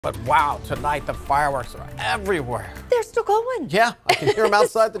But wow, tonight the fireworks are everywhere. They're still going. Yeah, I can hear them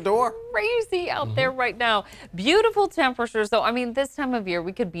outside the door. Crazy out there right now. Beautiful temperatures, though. I mean, this time of year,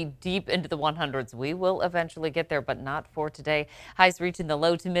 we could be deep into the 100s. We will eventually get there, but not for today. Highs reaching the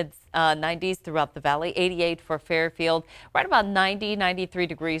low to mid 90s throughout the valley. 88 for Fairfield. Right about 90, 93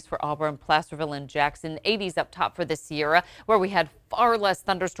 degrees for Auburn, Placerville, and Jackson. 80s up top for the Sierra, where we had far less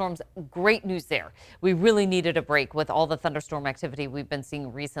thunderstorms. Great news there. We really needed a break with all the thunderstorm activity we've been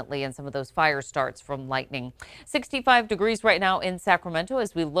seeing recently and some of those fire starts from lightning. 65 degrees right now in Sacramento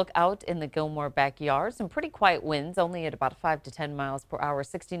as we look out in the Gilmore backyard. Some pretty quiet winds, only at about 5 to 10 miles per hour.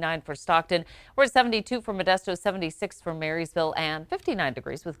 69 for Stockton. We're at 72 for Modesto, 76 for Marysville, and 59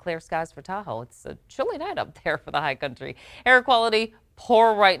 degrees with clear skies for Tahoe. It's a chilly night up there for the high country. Air quality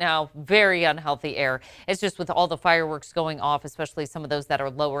poor right now, very unhealthy air. It's just with all the fireworks going off, especially some of those that are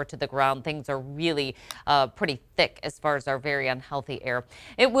lower to the ground, things are really pretty thick as far as our very unhealthy air.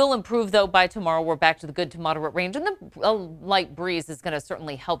 It will improve, though, by tomorrow. We're back to the good to moderate range, and the light breeze is going to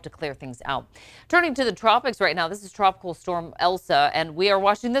certainly help to clear things out. Turning to the tropics right now, this is Tropical Storm Elsa, and we are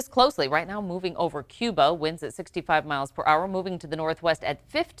watching this closely right now, moving over Cuba. Winds at 65 miles per hour, moving to the northwest at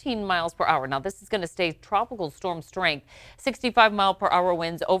 15 miles per hour. Now, this is going to stay tropical storm strength, 65 mile per hour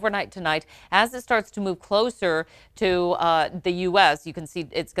winds overnight tonight. As it starts to move closer to the U.S., you can see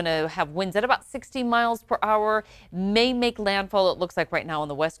it's going to have winds at about 60 miles per hour, may make landfall, it looks like right now on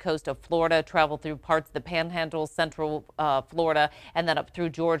the west coast of Florida, travel through parts of the Panhandle, central Florida, and then up through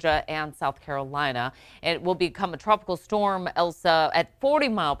Georgia and South Carolina. It will become a tropical storm Elsa at 40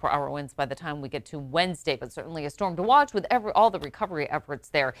 mile per hour winds by the time we get to Wednesday, but certainly a storm to watch with all the recovery efforts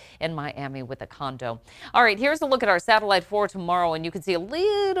there in Miami with a condo. All right, here's a look at our satellite for tomorrow, and you can see a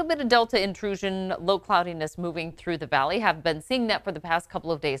little bit of delta intrusion, low cloudiness moving through the valley. Have been seeing that for the past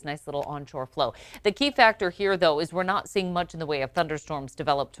couple of days. Nice little onshore flow. The key factor here, though, is we're not seeing much in the way of thunderstorms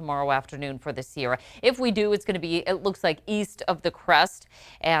develop tomorrow afternoon for the Sierra. If we do, it's going to be, it looks like, east of the crest,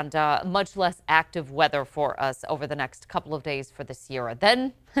 and much less active weather for us over the next couple of days for the Sierra.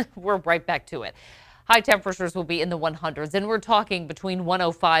 Then we're right back to it. High temperatures will be in the 100s, and we're talking between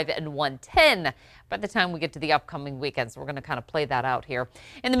 105 and 110 by the time we get to the upcoming weekend. So we're going to kind of play that out here.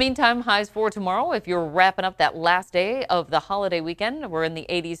 In the meantime, highs for tomorrow. If you're wrapping up that last day of the holiday weekend, we're in the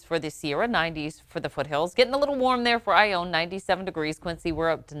 80s for the Sierra, 90s for the foothills. Getting a little warm there for Ione, 97 degrees. Quincy, we're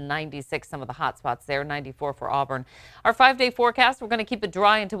up to 96, some of the hot spots there, 94 for Auburn. Our 5-day forecast, we're going to keep it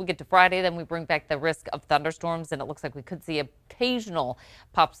dry until we get to Friday. Then we bring back the risk of thunderstorms, and it looks like we could see occasional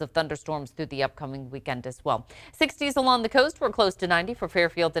pops of thunderstorms through the upcoming weekend as well. 60s along the coast. We're close to 90 for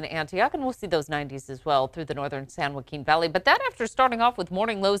Fairfield and Antioch, and we'll see those 90s as well through the northern San Joaquin Valley. But that after starting off with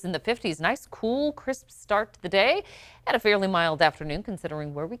morning lows in the 50s. Nice, cool, crisp start to the day and a fairly mild afternoon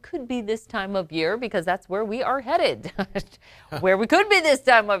considering where we could be this time of year, because that's where we are headed. Where we could be this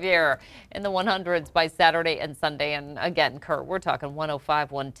time of year in the 100s by Saturday and Sunday. And again, Kurt, we're talking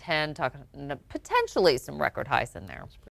 105, 110, talking potentially some record highs in there.